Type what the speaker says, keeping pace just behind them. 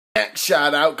Next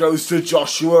shout out goes to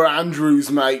Joshua Andrews,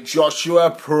 mate.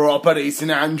 Joshua proper decent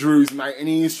Andrews, mate. And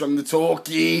he's from the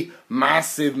Torquay.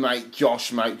 Massive, mate.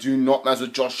 Josh, mate. Do not mess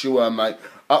with Joshua, mate.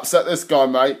 Upset this guy,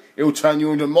 mate. He'll turn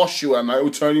you into Moshua, mate.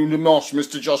 He'll turn you into Mosh.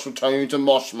 Mr. Josh will turn you into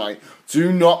Mosh, mate.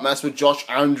 Do not mess with Josh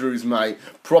Andrews, mate.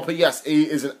 Proper, yes, he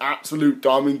is an absolute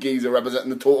diamond geezer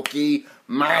representing the Torquay.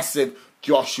 Massive.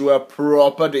 Joshua,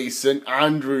 proper decent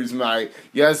Andrews, mate.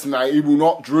 Yes, mate, he will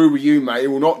not draw with you, mate. He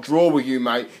will not draw with you,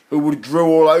 mate. He will draw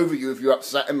all over you if you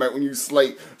upset him, mate, when you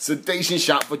sleep. It's a decent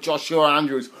shout for Joshua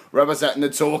Andrews, representing the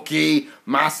Torquay.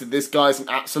 Massive, this guy's an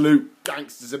absolute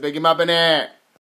gangster, so big him up in here.